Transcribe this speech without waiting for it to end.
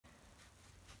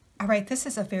All right, this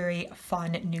is a very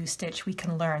fun new stitch we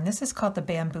can learn. This is called the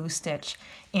bamboo stitch,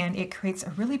 and it creates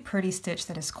a really pretty stitch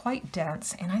that is quite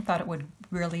dense, and I thought it would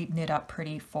really knit up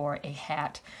pretty for a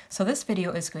hat. So this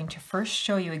video is going to first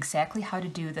show you exactly how to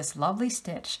do this lovely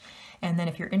stitch, and then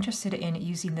if you're interested in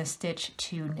using this stitch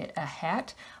to knit a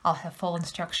hat, I'll have full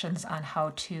instructions on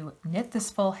how to knit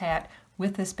this full hat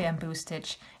with this bamboo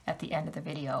stitch at the end of the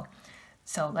video.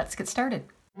 So let's get started.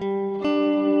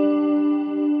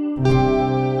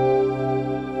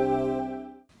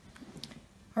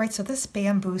 All right, so this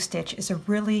bamboo stitch is a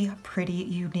really pretty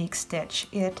unique stitch.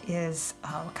 It is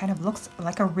kind of looks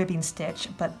like a ribbing stitch,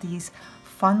 but these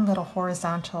fun little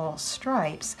horizontal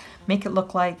stripes make it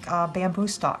look like bamboo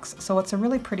stalks. So it's a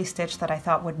really pretty stitch that I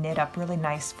thought would knit up really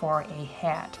nice for a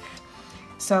hat.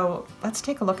 So let's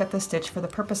take a look at this stitch. For the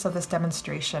purpose of this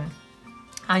demonstration,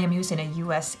 I am using a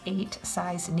US 8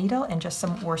 size needle and just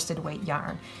some worsted weight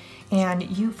yarn.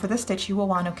 And for this stitch, you will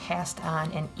want to cast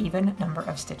on an even number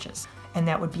of stitches. And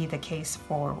that would be the case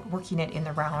for working it in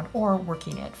the round or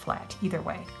working it flat, either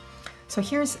way. So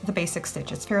here's the basic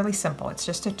stitch. It's fairly simple. It's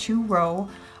just a 2-row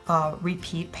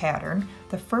repeat pattern.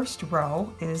 The first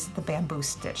row is the bamboo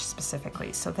stitch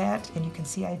specifically. So that, and you can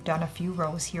see I've done a few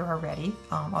rows here already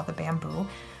of the bamboo.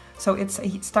 So it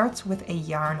starts with a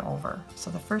yarn over. So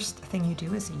the first thing you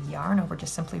do is a yarn over.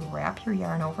 Just simply wrap your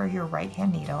yarn over your right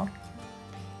hand needle.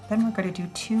 Then we're going to do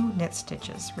 2 knit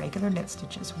stitches, regular knit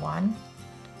stitches, 1,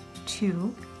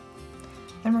 2.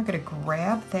 Then we're going to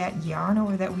grab that yarn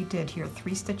over that we did here,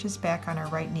 3 stitches back on our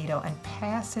right needle, and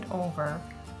pass it over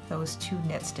those 2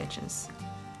 knit stitches.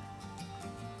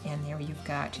 And there you've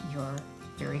got your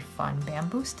very fun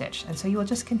bamboo stitch. And so you will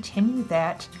just continue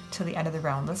that till the end of the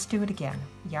round. Let's do it again.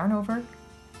 Yarn over,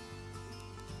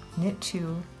 knit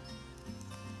 2,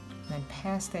 then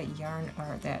pass that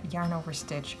yarn over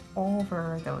stitch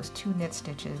over those 2 knit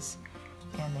stitches,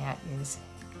 and that is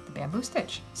the bamboo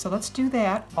stitch. So let's do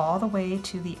that all the way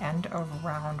to the end of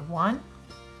round 1,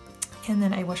 and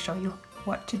then I will show you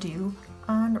what to do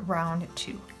on round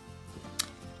 2.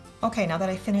 Okay, now that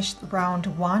I finished round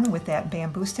 1 with that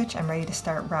bamboo stitch, I'm ready to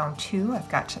start round 2. I've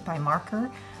got my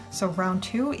marker. So round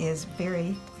 2 is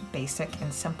very basic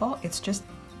and simple. It's just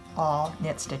all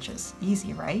knit stitches.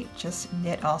 Easy, right? Just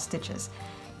knit all stitches.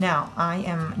 Now I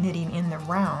am knitting in the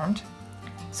round,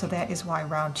 so that is why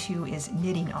round 2 is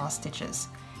knitting all stitches.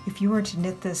 If you were to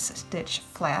knit this stitch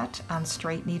flat on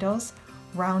straight needles,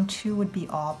 round 2 would be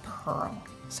all purl.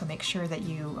 So make sure that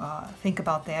you think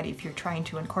about that if you're trying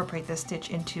to incorporate this stitch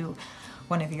into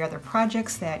one of your other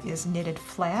projects that is knitted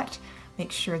flat.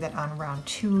 Make sure that on round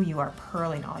 2 you are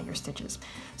purling all your stitches.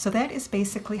 So that is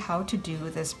basically how to do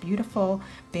this beautiful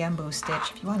bamboo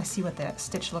stitch. If you want to see what the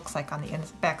stitch looks like on the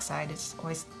back side, it's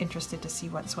always interested to see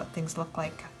what things look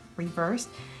like reversed.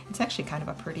 It's actually kind of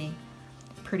a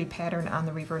pretty pattern on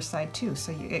the reverse side too.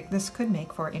 So this could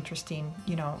make for interesting,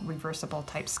 reversible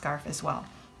type scarf as well.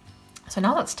 So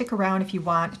now let's stick around if you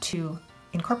want to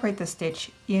incorporate the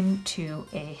stitch into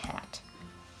a hat.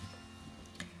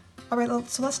 All right,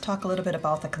 so let's talk a little bit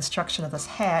about the construction of this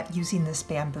hat using this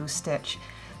bamboo stitch.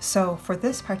 So for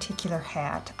this particular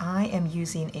hat, I am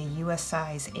using a US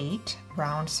size 8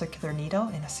 round circular needle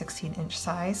in a 16-inch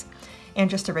size and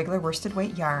just a regular worsted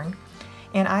weight yarn.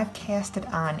 And I've casted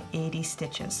on 80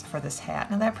 stitches for this hat.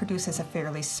 Now that produces a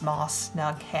fairly small,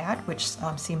 snug hat, which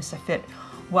seems to fit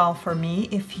well for me.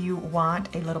 If you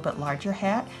want a little bit larger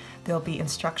hat, there'll be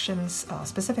instructions,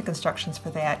 specific instructions for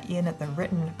that in the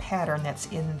written pattern that's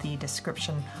in the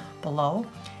description below.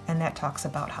 And that talks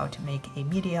about how to make a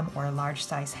medium or a large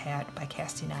size hat by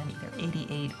casting on either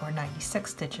 88 or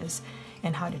 96 stitches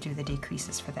and how to do the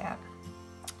decreases for that.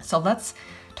 So let's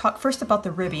talk first about the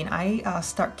ribbing. I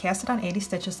cast it on 80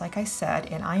 stitches like I said,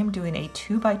 and I am doing a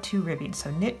 2x2 ribbing.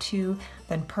 So knit 2,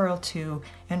 then purl 2,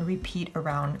 and repeat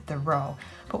around the row.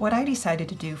 But what I decided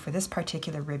to do for this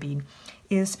particular ribbing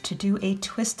is to do a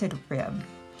twisted rib.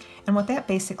 And what that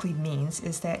basically means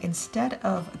is that instead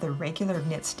of the regular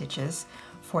knit stitches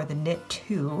for the knit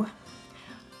 2,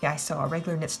 so a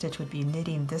regular knit stitch would be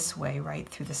knitting this way right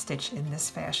through the stitch in this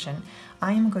fashion.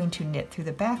 I am going to knit through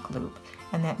the back loop,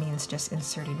 and that means just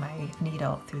inserting my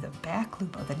needle through the back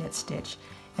loop of the knit stitch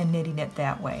and knitting it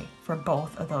that way for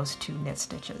both of those 2 knit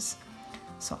stitches.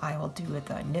 So I will do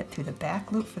the knit through the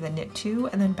back loop for the knit 2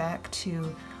 and then back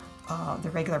to the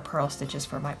regular purl stitches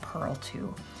for my purl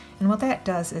 2. And what that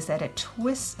does is that it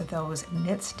twists those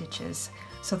knit stitches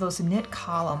so those knit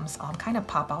columns kind of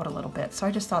pop out a little bit. So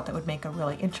I just thought that would make a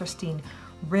really interesting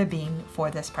ribbing for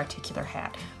this particular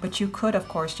hat. But you could, of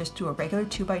course, just do a regular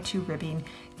 2x2 ribbing.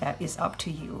 That is up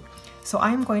to you. So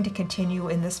I'm going to continue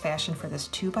in this fashion for this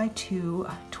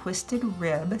 2x2 twisted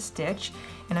rib stitch,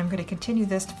 and I'm going to continue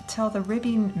this till the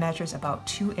ribbing measures about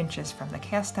 2 inches from the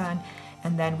cast on,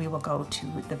 and then we will go to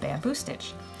the bamboo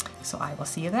stitch. So I will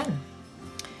see you then.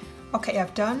 Okay,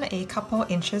 I've done a couple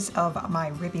inches of my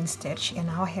ribbing stitch, and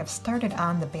now I have started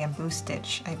on the bamboo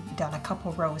stitch. I've done a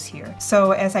couple rows here.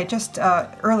 So as I just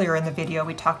earlier in the video,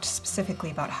 we talked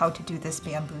specifically about how to do this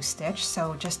bamboo stitch.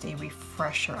 So just a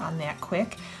refresher on that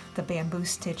quick. The bamboo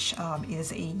stitch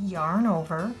is a yarn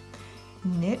over,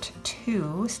 knit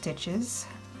 2 stitches,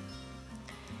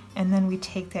 and then we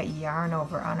take that yarn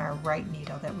over on our right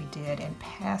needle that we did and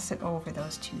pass it over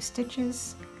those 2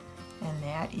 stitches. And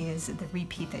that is the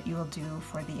repeat that you will do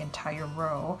for the entire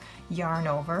row. Yarn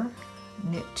over,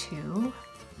 knit 2,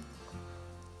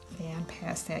 and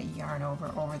pass that yarn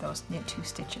over those knit 2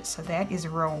 stitches. So that is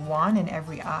row 1 in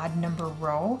every odd number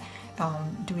row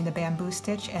doing the bamboo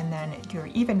stitch, and then your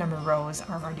even number rows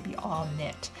are going to be all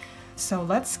knit. So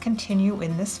let's continue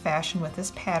in this fashion with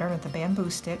this pattern of the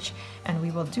bamboo stitch, and we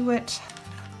will do it.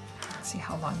 See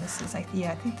how long this is. I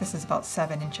think this is about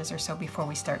 7 inches or so before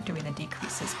we start doing the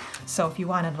decreases. So if you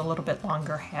wanted a little bit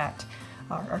longer hat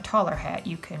or taller hat,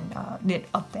 you can knit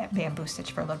up that bamboo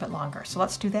stitch for a little bit longer. So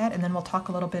let's do that, and then we'll talk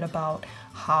a little bit about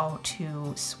how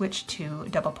to switch to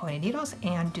double pointed needles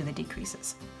and do the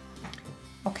decreases.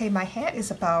 Okay, my hat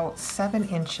is about 7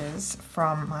 inches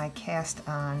from my cast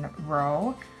on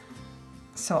row.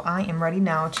 So I am ready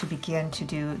now to begin to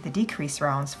do the decrease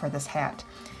rounds for this hat.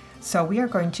 So we are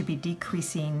going to be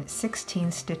decreasing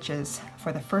 16 stitches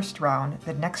for the first round.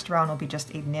 The next round will be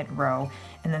just a knit row,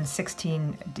 and then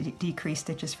 16 decrease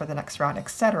stitches for the next round,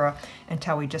 etc.,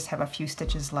 until we just have a few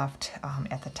stitches left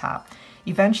at the top.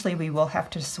 Eventually we will have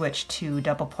to switch to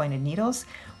double pointed needles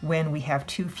when we have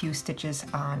too few stitches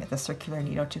on the circular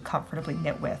needle to comfortably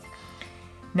knit with.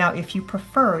 Now if you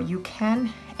prefer, you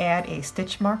can add a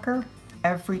stitch marker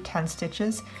every 10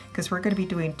 stitches, because we're going to be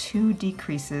doing 2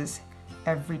 decreases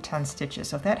every 10 stitches.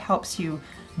 So if that helps you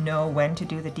know when to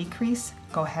do the decrease,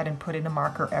 go ahead and put in a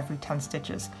marker every 10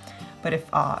 stitches. But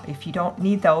if you don't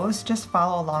need those, just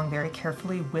follow along very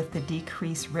carefully with the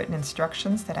decrease written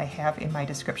instructions that I have in my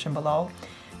description below,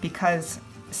 because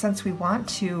since we want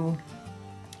to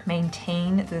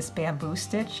maintain this bamboo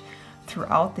stitch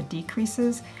throughout the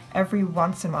decreases, every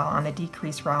once in a while on the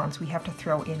decrease rounds we have to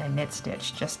throw in a knit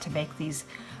stitch just to make these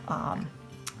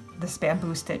this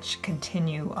bamboo stitch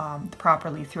continue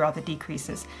properly throughout the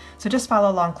decreases. So just follow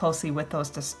along closely with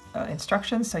those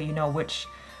instructions so you know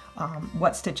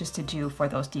what stitches to do for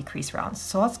those decrease rounds.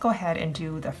 So let's go ahead and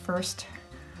do the first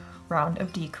round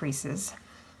of decreases.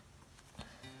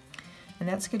 And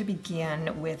that's going to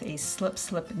begin with a slip,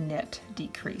 slip, knit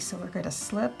decrease. So we're going to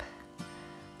slip,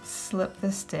 slip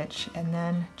the stitch, and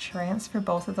then transfer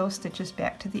both of those stitches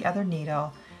back to the other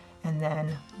needle, and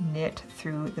then knit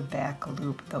through the back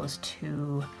loop those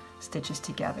 2 stitches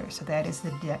together. So that is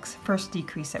the first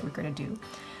decrease that we're going to do.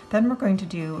 Then we're going to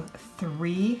do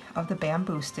 3 of the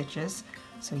bamboo stitches.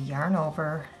 So yarn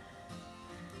over,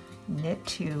 knit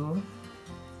 2,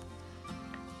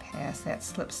 pass that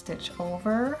slip stitch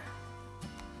over,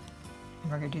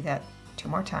 and we're going to do that 2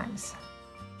 more times.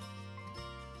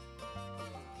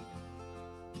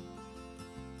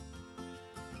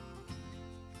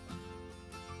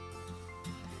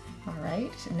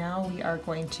 Alright, now we are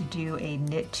going to do a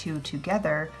knit 2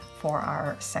 together for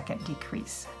our second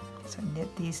decrease. So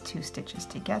knit these 2 stitches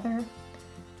together.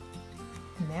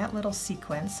 In that little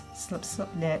sequence, slip,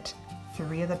 slip, knit,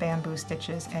 3 of the bamboo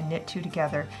stitches, and knit 2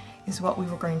 together is what we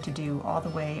were going to do all the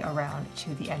way around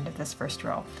to the end of this first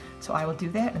row. So I will do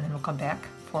that, and then we'll come back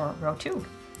for row 2.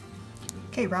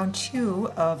 Okay, round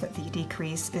 2 of the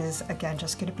decrease is again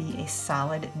just going to be a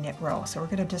solid knit row. So we're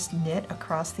going to just knit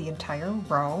across the entire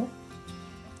row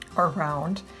or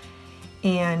round,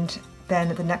 and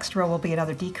then the next row will be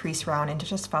another decrease round, and to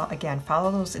just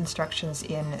follow those instructions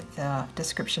in the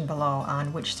description below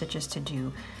on which stitches to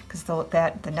do, because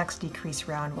the next decrease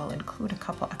round will include a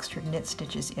couple extra knit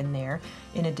stitches in there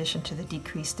in addition to the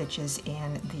decrease stitches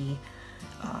and the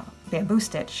bamboo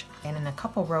stitch. And in a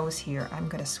couple rows here I'm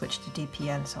going to switch to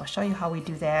DPN, so I'll show you how we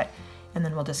do that, and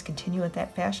then we'll just continue with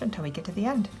that fashion until we get to the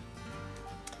end.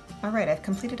 Alright, I've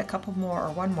completed a couple more,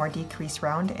 or one more decrease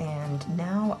round, and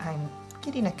now I'm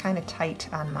getting it kind of tight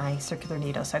on my circular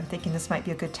needle, so I'm thinking this might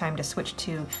be a good time to switch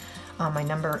to my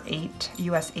number 8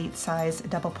 US 8 size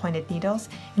double pointed needles.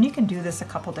 And you can do this a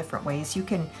couple different ways. You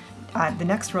can the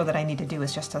next row that I need to do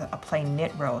is just a plain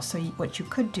knit row, so what you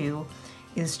could do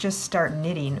is just start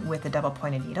knitting with the double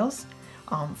pointed needles.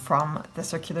 from the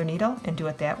circular needle and do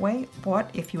it that way. But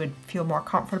if you would feel more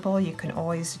comfortable, you can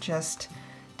always just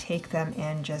take them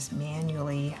and just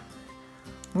manually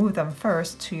move them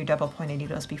first to your double pointed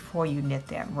needles before you knit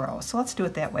that row. So let's do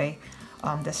it that way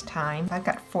this time. I've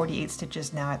got 48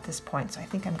 stitches now at this point, so I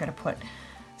think I'm going to put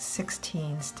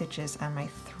 16 stitches on my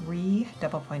 3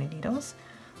 double pointed needles.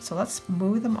 So let's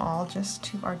move them all just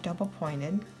to our double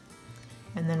pointed,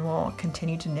 and then we'll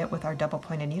continue to knit with our double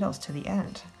pointed needles to the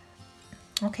end.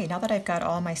 Okay, now that I've got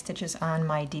all my stitches on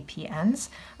my DP ends,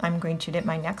 I'm going to knit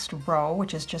my next row,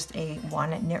 which is just a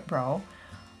 1 knit row,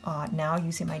 now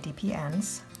using my DP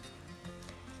ends.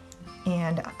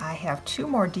 And I have 2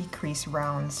 more decrease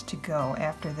rounds to go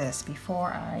after this before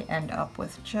I end up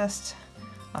with just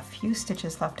a few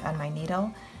stitches left on my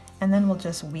needle, and then we'll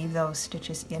just weave those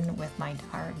stitches in with my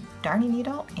darning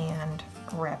needle and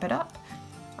wrap it up.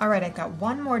 Alright, I've got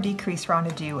 1 more decrease round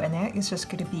to do, and that is just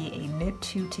going to be a knit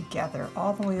 2 together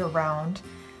all the way around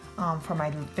for my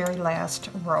very last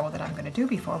row that I'm going to do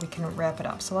before we can wrap it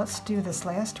up. So let's do this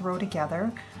last row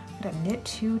together. I'm going to knit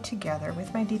 2 together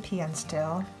with my DP end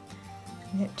still,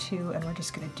 knit 2, and we're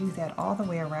just going to do that all the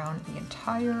way around the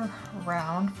entire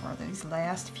round for these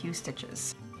last few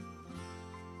stitches.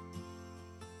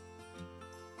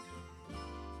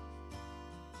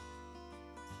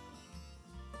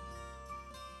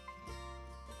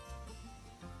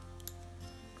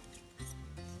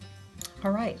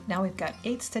 Alright, now we've got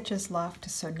 8 stitches left,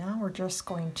 so now we're just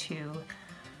going to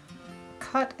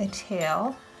cut a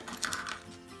tail,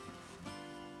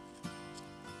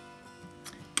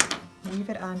 weave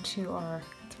it onto our,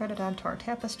 thread it onto our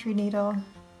tapestry needle,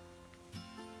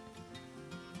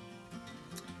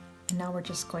 and now we're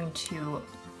just going to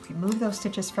remove those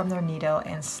stitches from their needle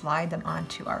and slide them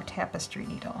onto our tapestry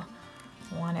needle,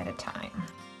 one at a time.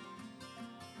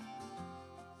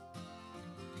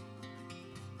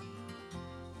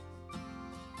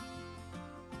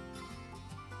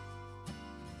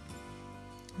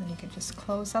 And you can just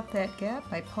close up that gap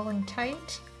by pulling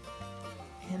tight,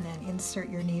 and then insert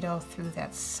your needle through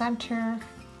that center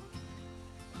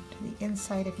to the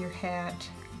inside of your hat.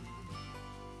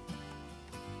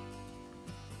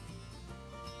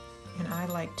 And I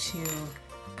like to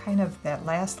kind of, that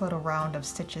last little round of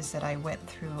stitches that I went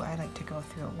through, I like to go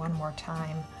through it one more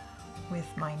time with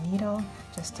my needle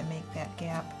just to make that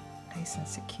gap nice and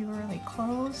securely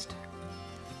closed.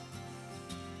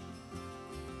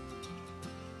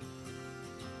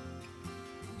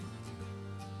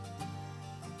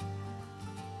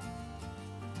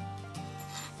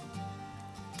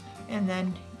 And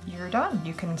then you're done.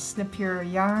 You can snip your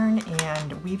yarn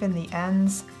and weave in the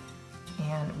ends,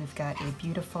 and we've got a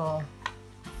beautiful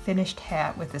finished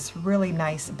hat with this really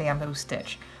nice bamboo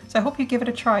stitch. So I hope you give it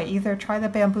a try. Either try the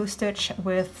bamboo stitch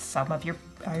with some of your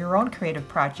own creative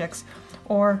projects,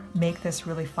 or make this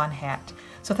really fun hat.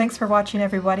 So thanks for watching,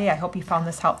 everybody. I hope you found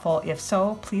this helpful. If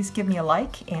so, please give me a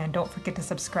like, and don't forget to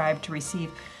subscribe to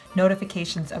receive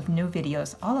notifications of new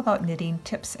videos all about knitting,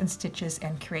 tips and stitches,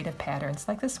 and creative patterns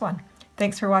like this one.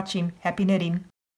 Thanks for watching. Happy knitting!